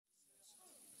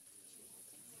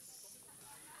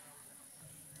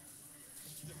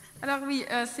Alors oui,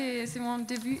 c'est mon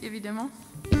début, évidemment.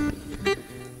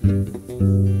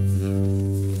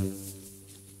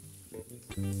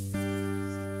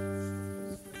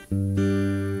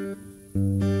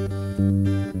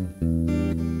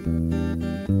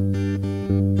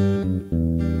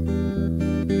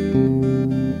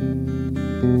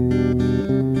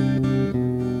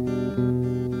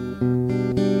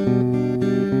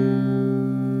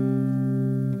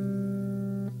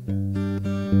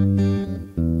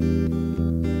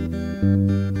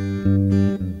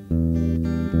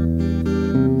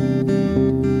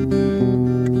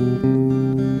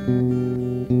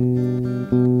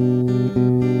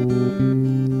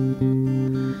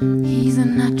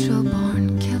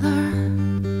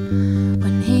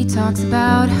 Talks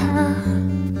about her,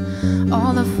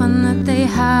 all the fun that they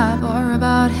have, or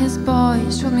about his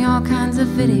boys. Showed me all kinds of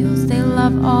videos, they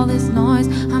love all this noise.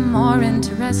 I'm more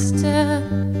interested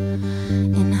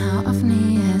in how often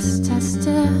he has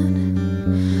tested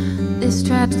this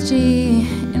strategy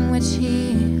in which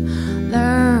he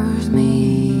lures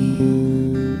me.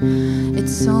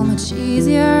 It's so much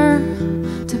easier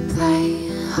to play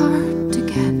hard to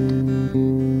get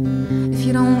if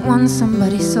you don't want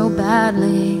somebody so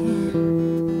badly.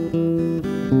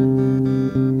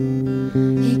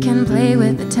 Play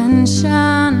with the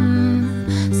tension.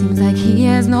 Seems like he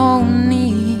has no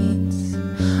needs,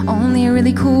 only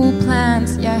really cool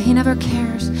plans. Yeah, he never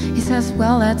cares. He says,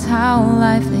 well, that's how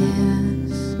life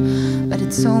is. But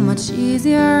it's so much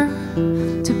easier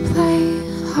to play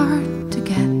hard to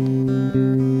get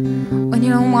when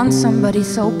you don't want somebody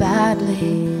so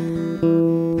badly.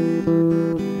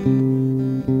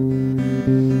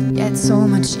 Yeah, it's so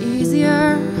much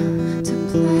easier to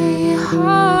play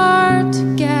hard to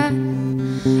get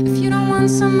if you don't want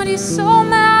somebody so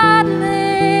madly.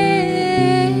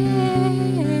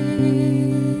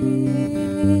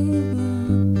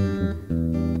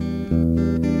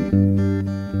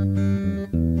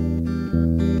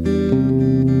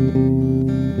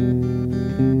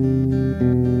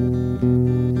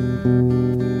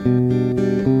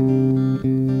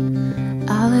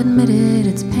 I'll admit it,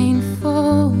 it's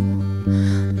painful,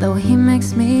 though he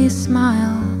makes me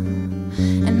smile.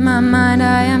 In my mind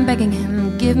I am begging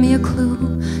him, give me a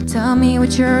clue, tell me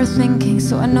what you're thinking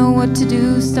so I know what to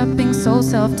do. Stop being so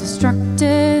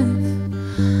self-destructive,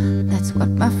 that's what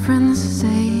my friends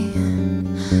say.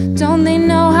 Don't they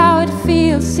know how it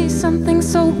feels, see something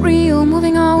so real,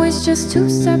 moving always just 2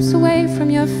 steps away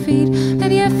from your feet.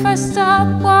 Maybe if I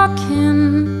stop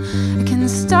walking I can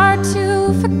start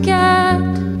to forget,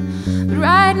 but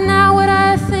right now what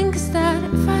I think is that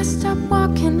if I stop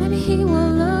walking maybe he will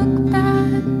look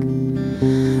back.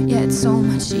 Yeah, it's so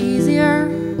much easier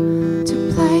to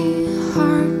play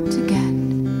hard to get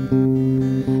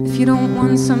if you don't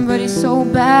want somebody so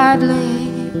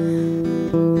badly.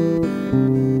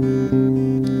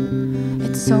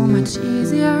 It's so much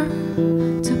easier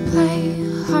to play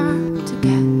hard to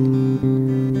get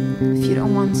if you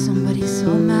don't want somebody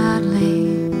so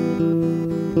madly.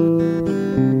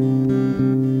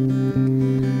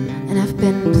 And I've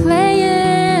been playing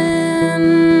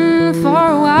for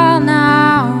a while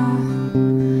now,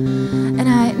 and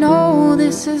I know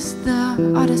this is the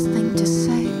oddest thing to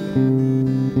say,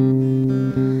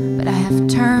 but I have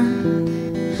turned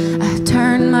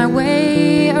my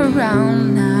way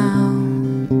around now,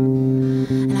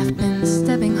 and I've been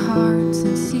stepping hearts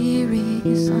in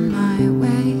series on my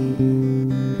way.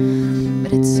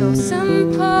 But it's so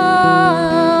simple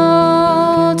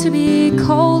to be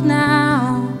cold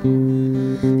now,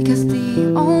 because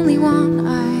the only one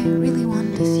I really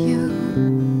want is you.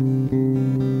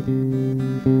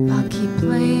 I'll keep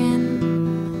playing,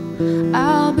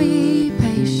 I'll be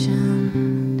patient,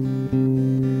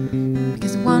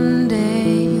 because one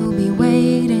day you'll be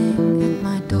waiting at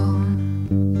my door.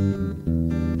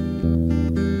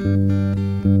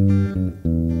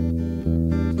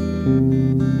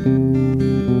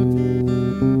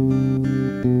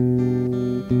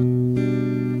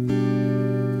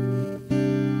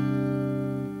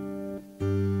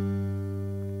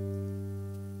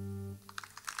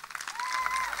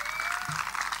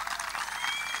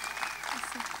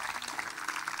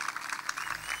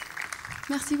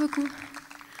 Merci beaucoup.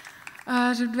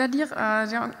 Je dois dire,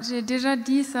 j'ai déjà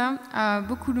dit ça à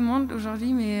beaucoup de monde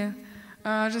aujourd'hui, mais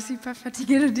je ne suis pas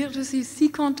fatiguée de le dire. Je suis si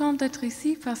contente d'être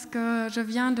ici parce que je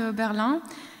viens de Berlin.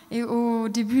 Et au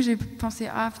début, j'ai pensé,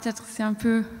 peut-être c'est un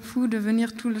peu fou de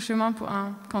venir tout le chemin pour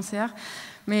un concert.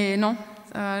 Mais non,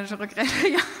 je regrette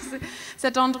rien.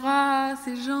 Cet endroit,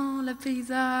 ces gens, le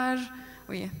paysage,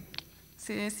 oui,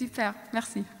 c'est super.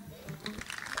 Merci.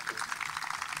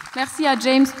 Merci à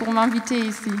James pour m'inviter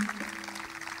ici.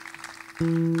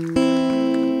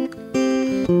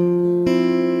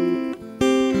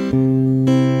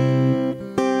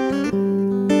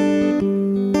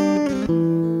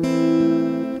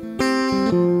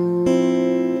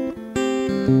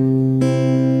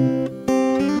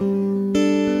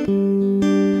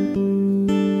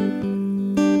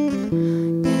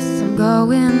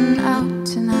 Going out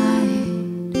tonight.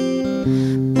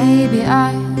 Maybe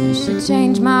I should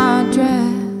change my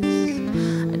dress.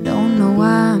 I don't know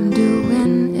why I'm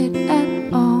doing it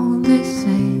at all. They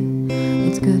say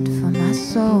it's good for my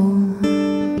soul.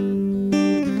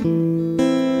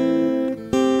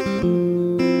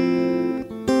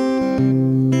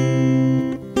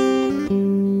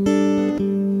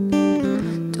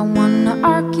 Don't wanna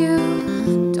argue,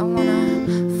 don't wanna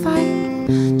fight.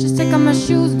 Just take off my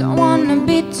shoes, don't wanna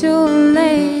be too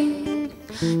late.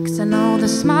 'Cause I know the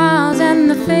smiles and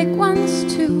the fake ones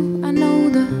too. I know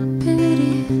the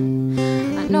pity,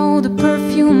 I know the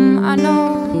perfume, I know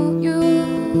you.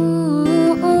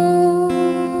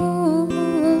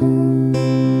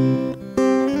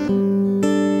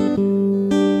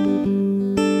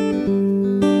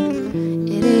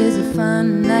 It is a fun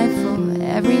night for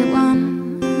everyone.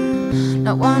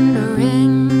 Not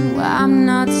wondering why I'm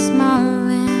not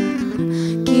smiling.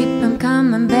 Keep them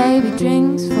coming, baby,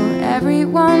 drinks for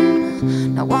everyone.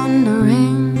 Not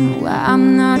wondering why I'm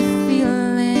not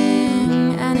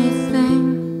feeling anything.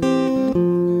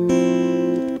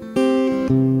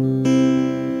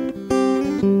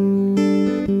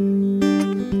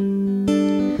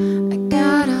 I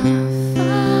gotta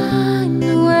find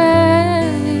a way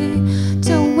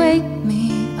to wake me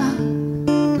up.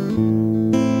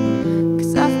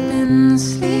 'Cause I've been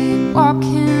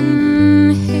sleepwalking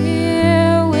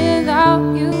here without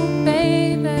you,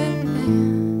 baby.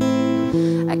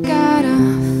 I gotta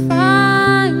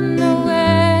find a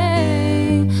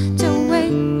way to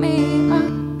wake me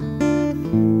up.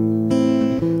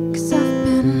 'Cause I've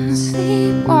been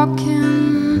sleepwalking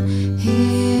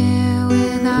here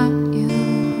without you.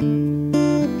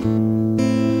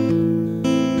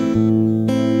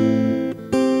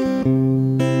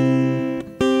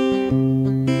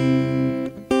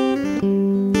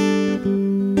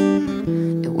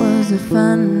 It was a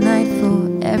fun night for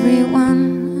everyone.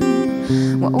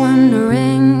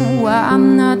 Wondering why I'm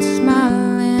not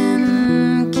smiling.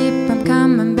 Keep them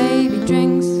coming, baby,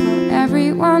 drinks for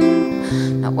everyone.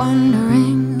 Not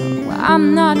wondering why I'm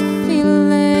not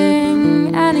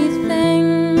feeling anything.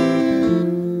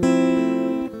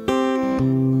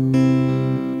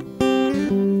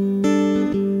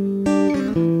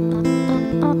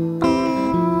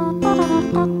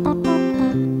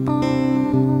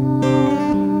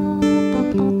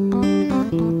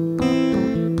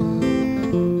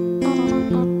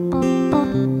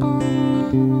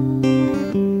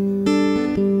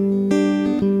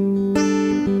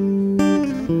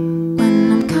 When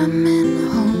I'm coming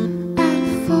home at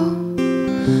 4,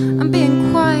 I'm being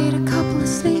quiet, a couple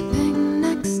are sleeping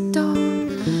next door.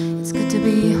 It's good to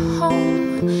be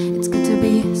home, it's good to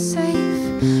be safe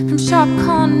from sharp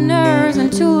corners and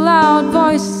too loud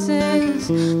voices.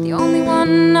 The only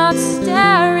one not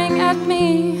staring at me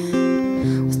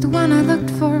was the one I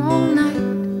looked for all night.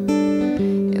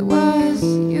 It was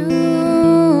you.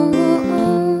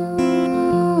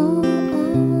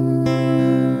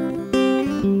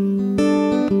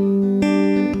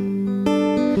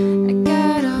 I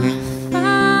gotta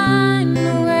find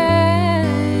a way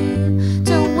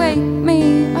to wake me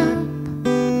up.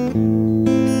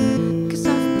 'Cause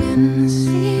I've been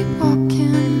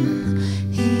sleepwalking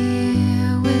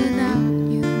here without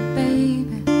you,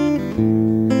 baby.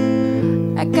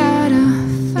 I gotta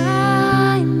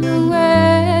find a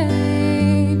way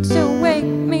to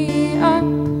wake me up.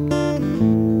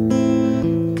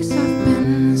 'Cause I've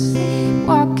been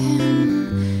sleepwalking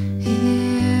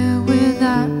here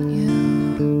without you.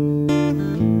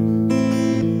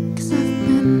 'Cause I've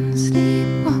been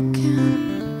sleepwalking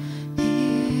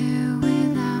here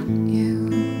without you.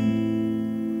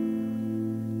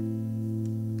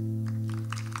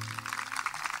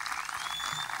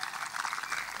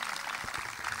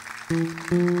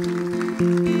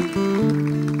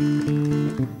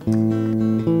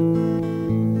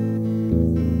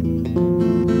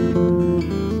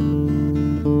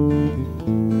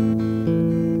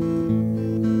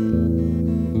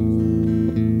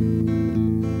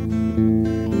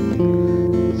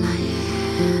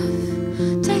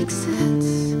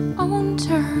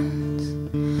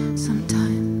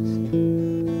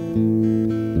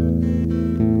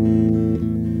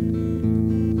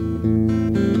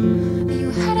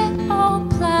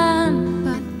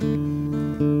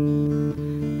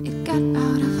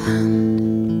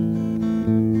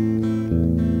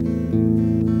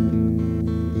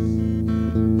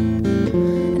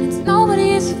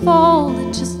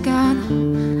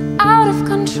 of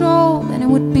control, then it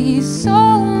would be so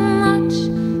much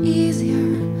easier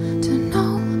to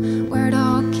know where it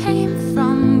all came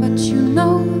from. But you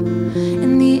know,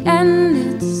 in the end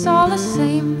it's all the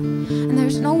same, and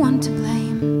there's no one to blame.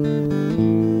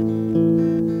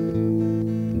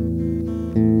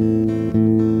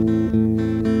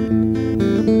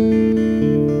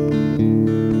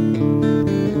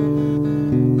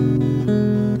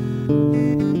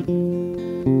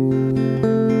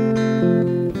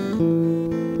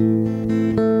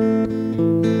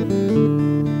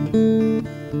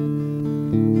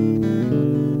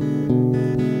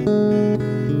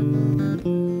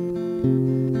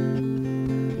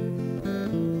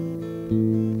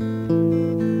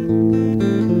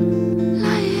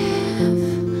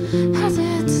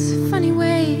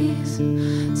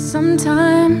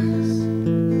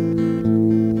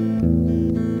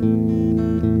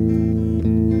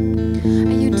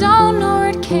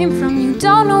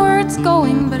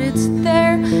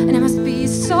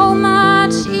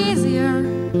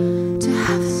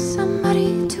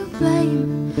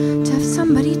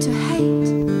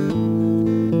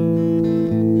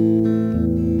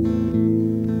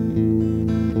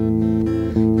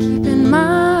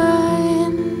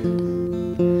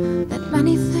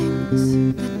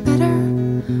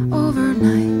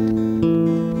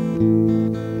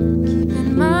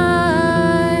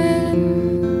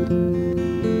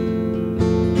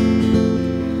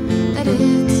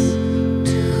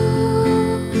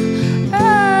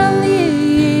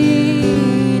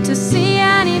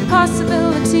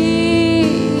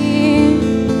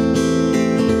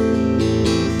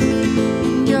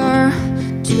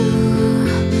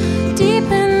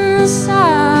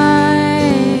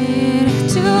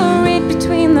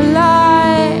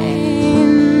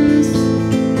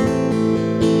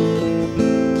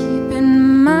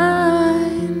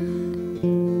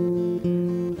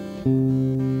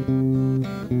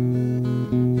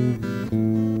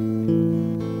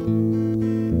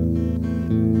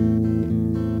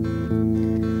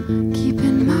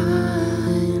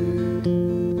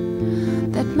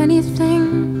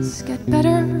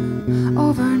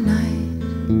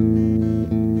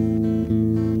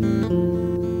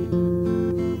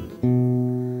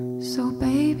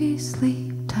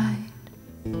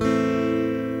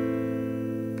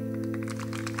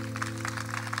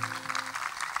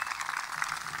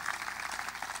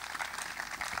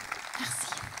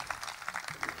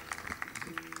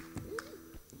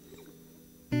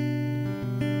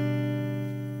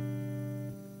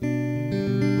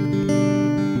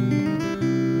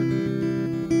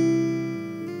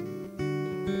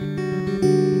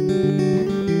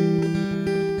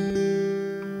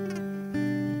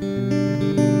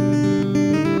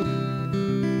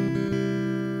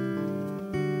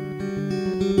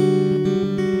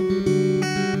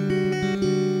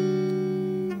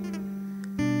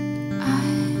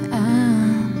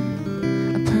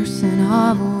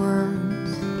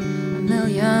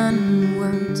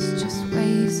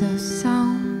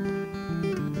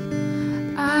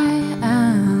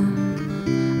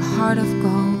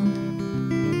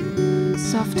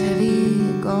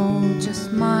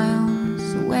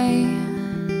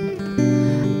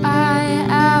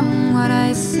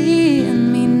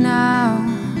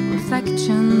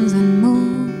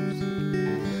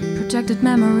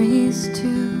 Memories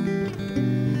too.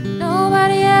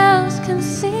 Nobody else can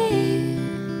see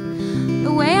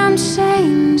the way I'm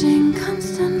changing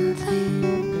constantly.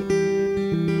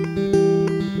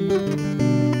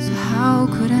 So how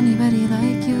could anybody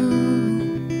like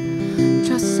you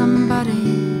trust somebody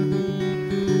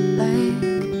like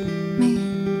me?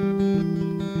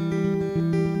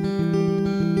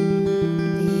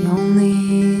 The only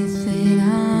thing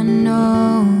I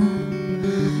know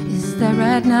is that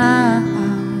right now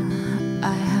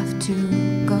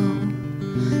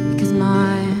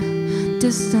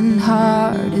distant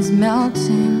heart is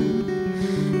melting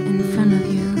in front of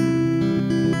you.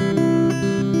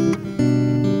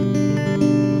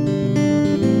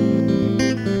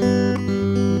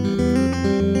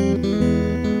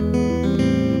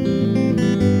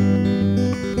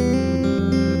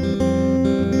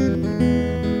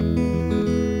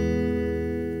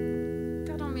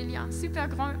 Pardon, mais il y a un super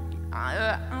grand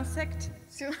insecte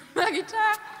sur ma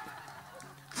guitare.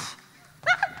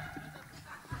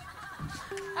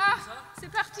 Ah,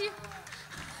 c'est parti.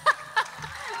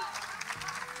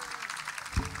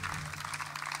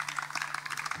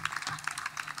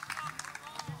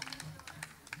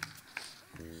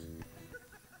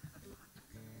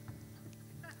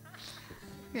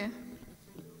 Okay.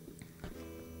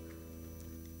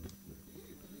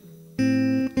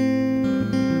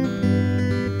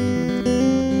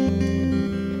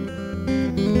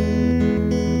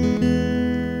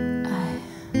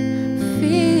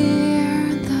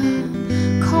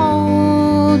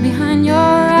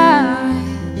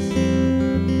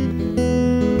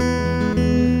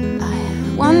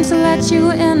 let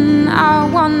you in. I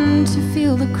want to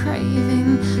feel the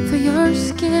craving for your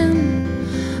skin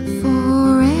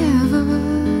forever.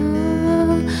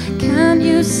 Can't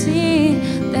you see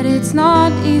that it's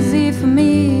not easy for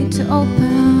me to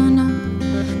open up,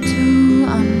 to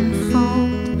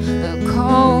unfold the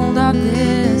cold of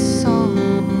this soul?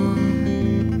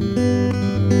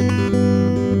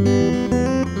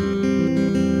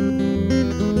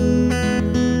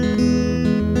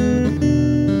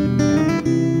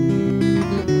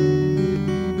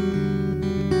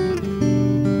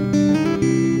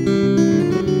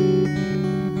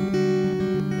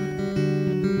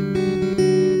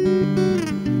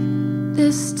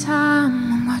 This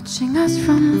time I'm watching us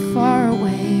from far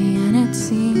away, and it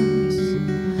seems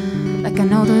like I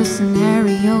know the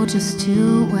scenario just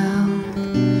too well.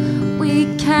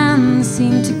 We can't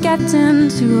seem to get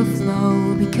into a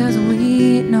flow because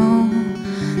we know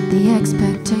the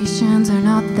expectations are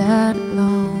not that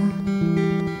low.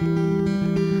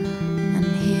 And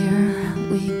here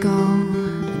we go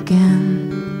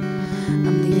again.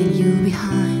 I'm leaving you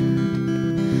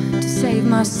behind to save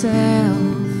myself,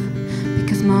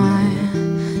 because my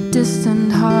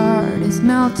distant heart is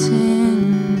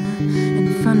melting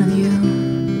in front of you.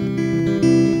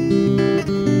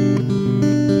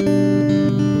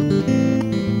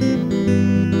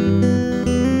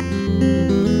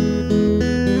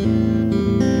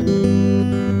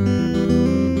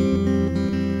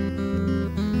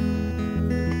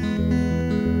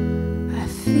 I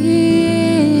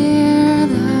feel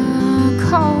the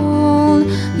cold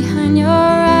behind your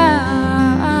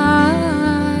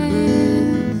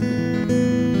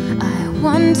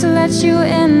to let you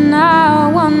in. I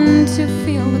want to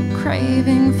feel the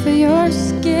craving for your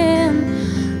skin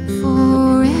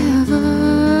forever.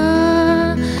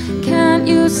 Can't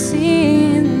you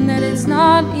see that it's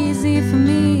not easy for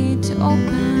me to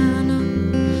open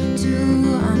up, to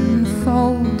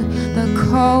unfold the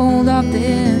cold of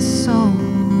this soul?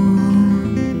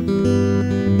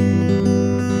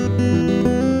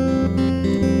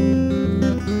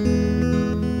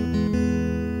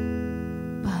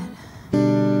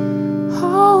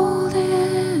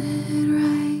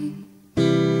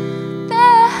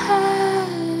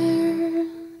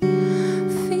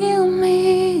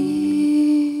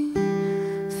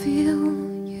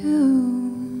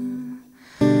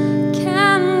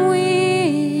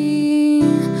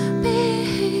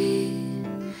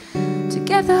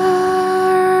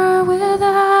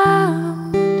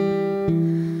 Without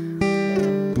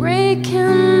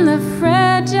breaking the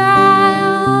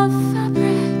fragile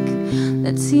fabric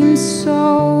that seems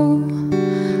so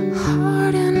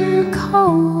hard and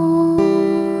cold.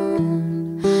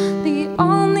 The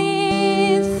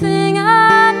only thing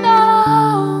I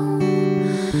know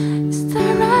is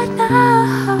that right now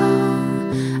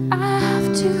I have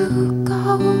to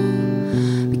go,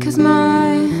 because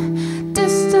my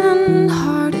distant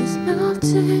heart is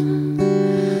melting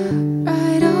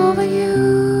right over you.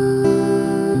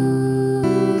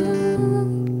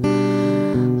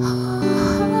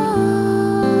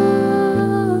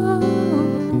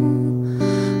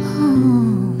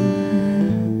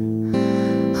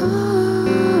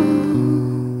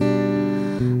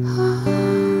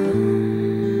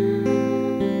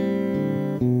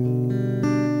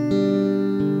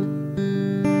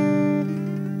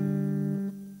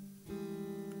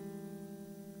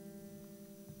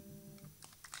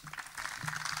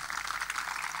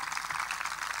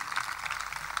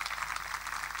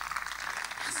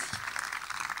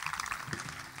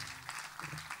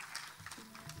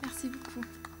 Merci beaucoup.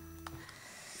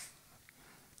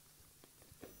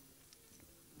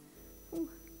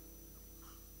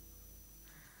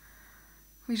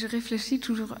 Oui, je réfléchis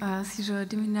toujours à si je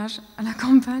déménage à la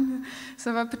campagne.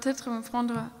 Ça va peut-être me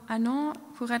prendre un an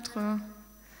pour être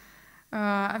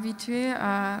habituée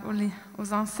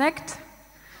aux insectes.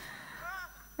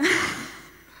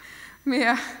 mais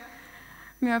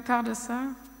à part de ça,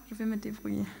 je vais me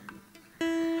débrouiller.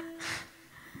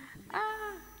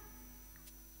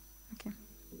 Ok.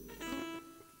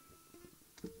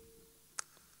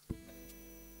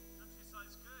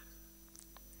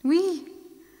 Oui.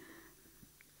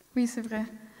 Oui, c'est vrai.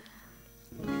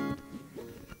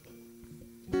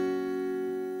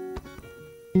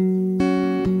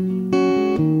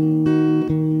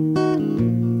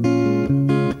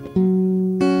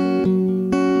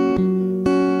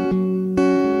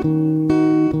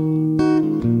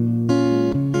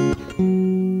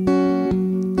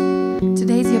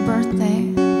 Today's your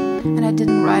birthday, and I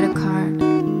didn't write a card.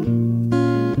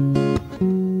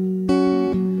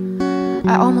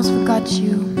 I almost forgot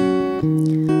you.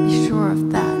 Be sure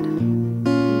of that.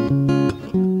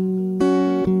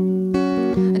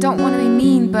 don't want to be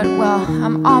mean, but well,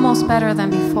 I'm almost better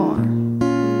than before.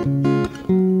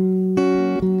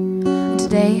 And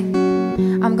today,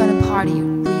 I'm gonna party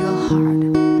real hard.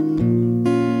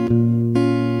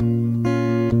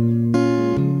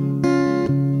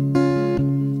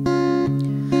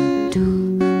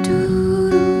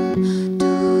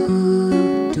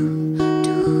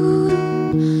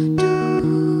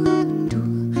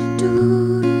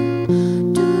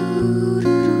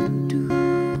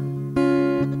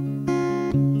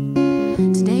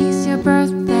 Today's your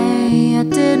birthday, I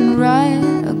didn't write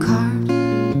a card.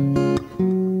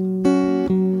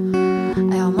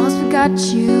 I almost forgot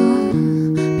you,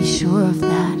 be sure of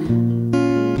that.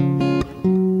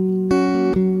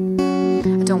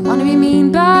 I don't want to be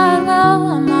mean, but well,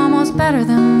 I'm almost better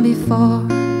than before.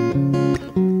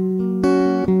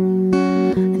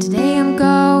 And today I'm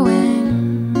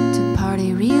going to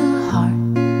party real hard.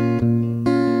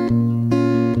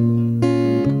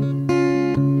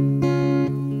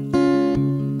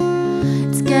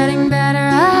 It's getting better,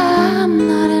 I'm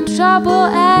not in trouble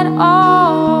at all.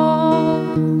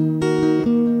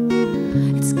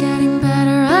 It's getting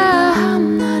better,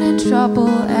 I'm not in trouble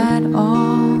at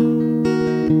all.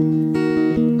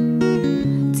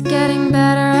 It's getting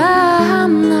better,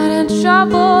 I'm not in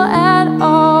trouble at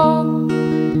all.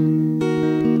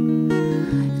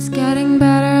 It's getting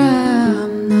better,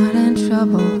 I'm not in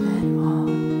trouble at all.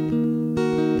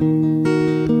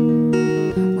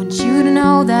 Want you to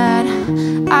know that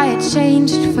I had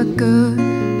changed for good.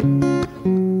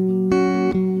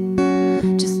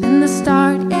 Just in the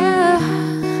start, yeah,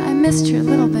 I missed you a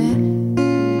little bit.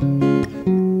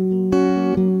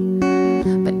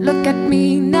 But look at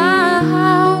me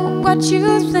now, what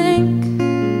you think?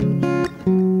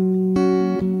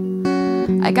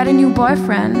 I got a new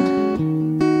boyfriend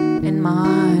in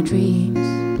my dreams.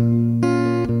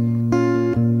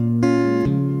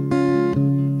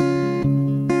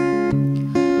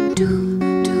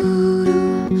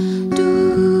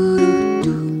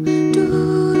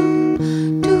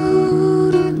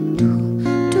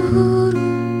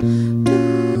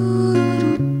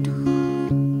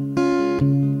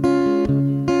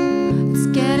 It's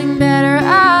getting better,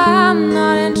 I'm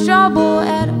not in trouble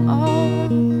at all.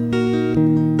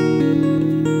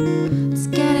 It's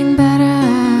getting better,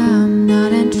 I'm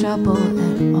not in trouble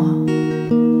at all.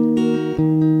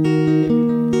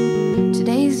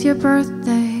 Today's your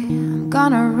birthday, I'm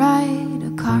gonna write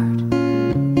a card.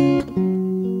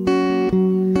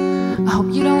 I hope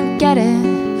you don't get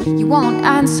it, you won't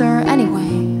answer anyway.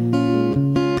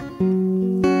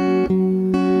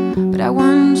 But I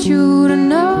want you to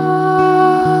know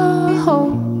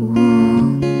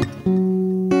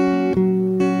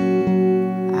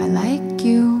I like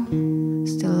you,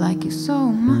 still like you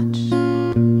so much.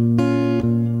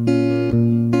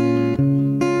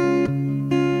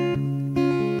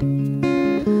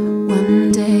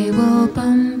 One day we'll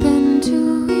bump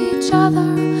into each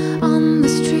other on the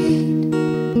street.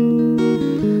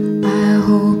 I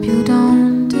hope you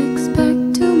don't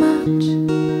expect too much.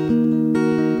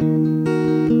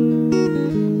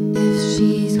 If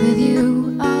she's with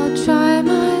you, I'll try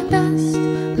my best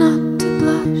not to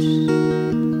blush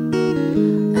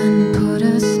and put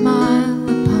a smile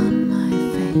upon my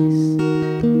face.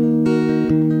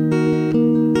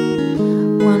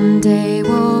 One day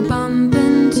we'll bump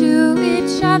into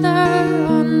each other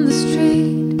on the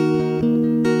street.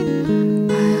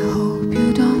 I hope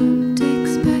you don't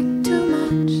expect too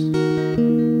much.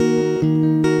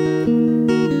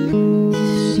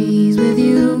 If she's with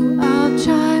you, I'll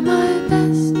try my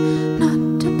best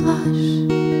not to blush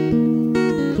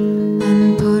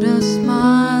and put a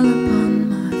smile upon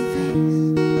my face.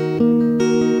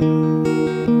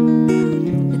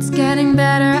 It's getting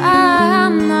better,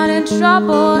 I'm not in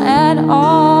trouble at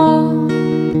all.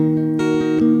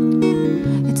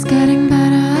 It's getting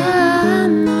better,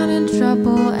 I'm not in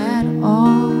trouble at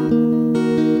all.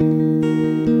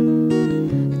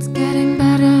 It's getting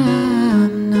better,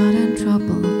 I'm not in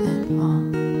trouble at all.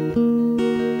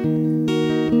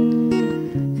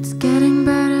 It's getting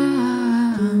better,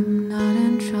 I'm not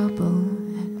in trouble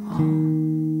at all.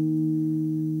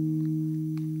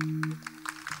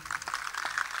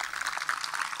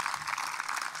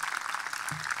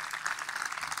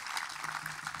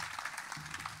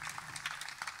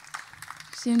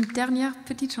 J'ai une dernière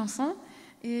petite chanson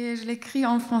et je l'écris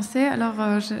en français,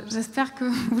 alors j'espère que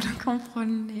vous le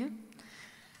comprenez.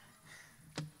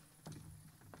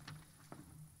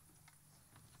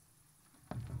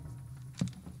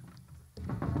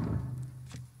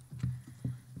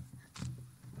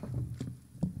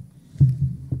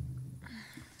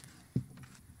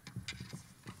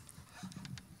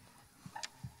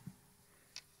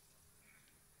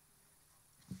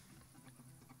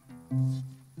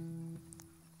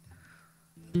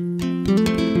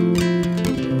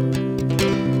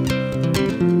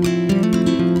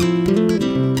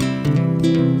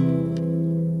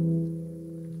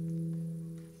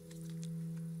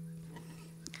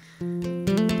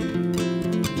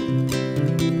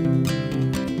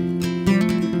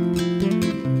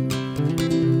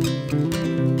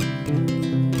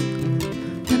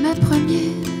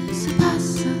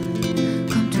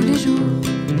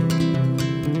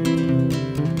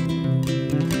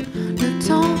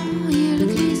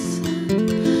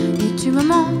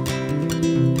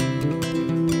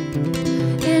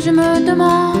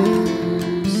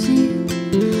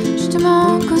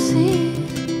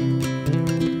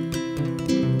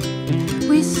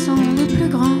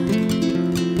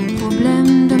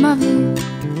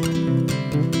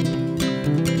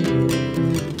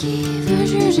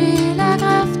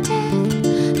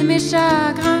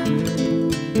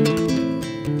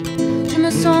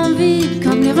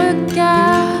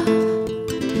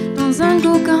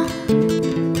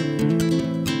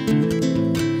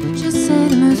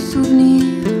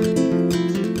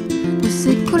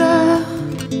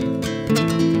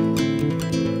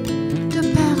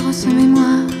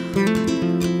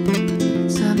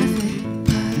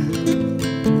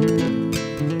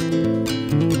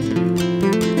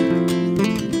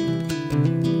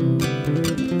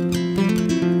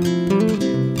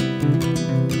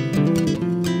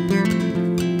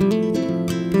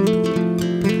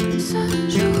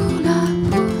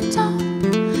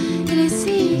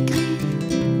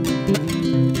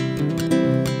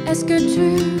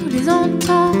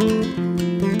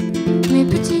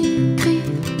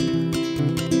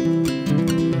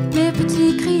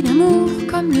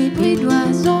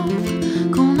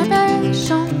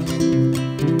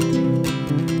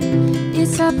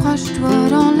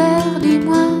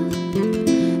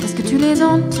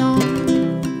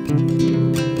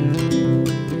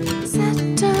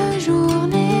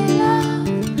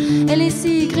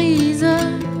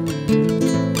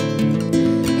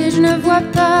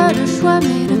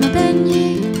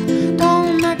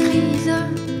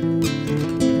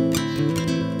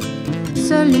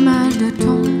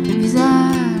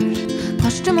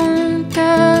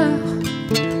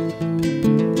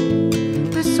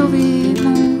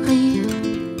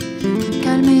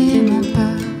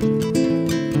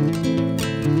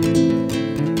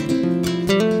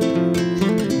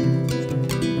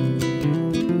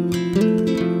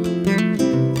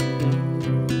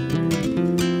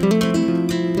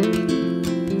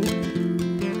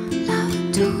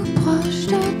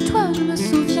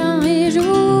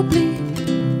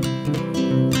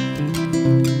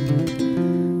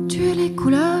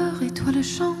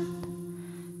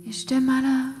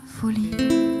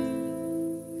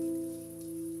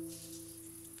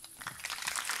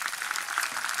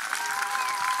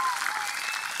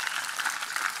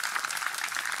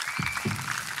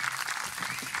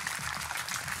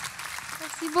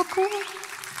 Merci beaucoup.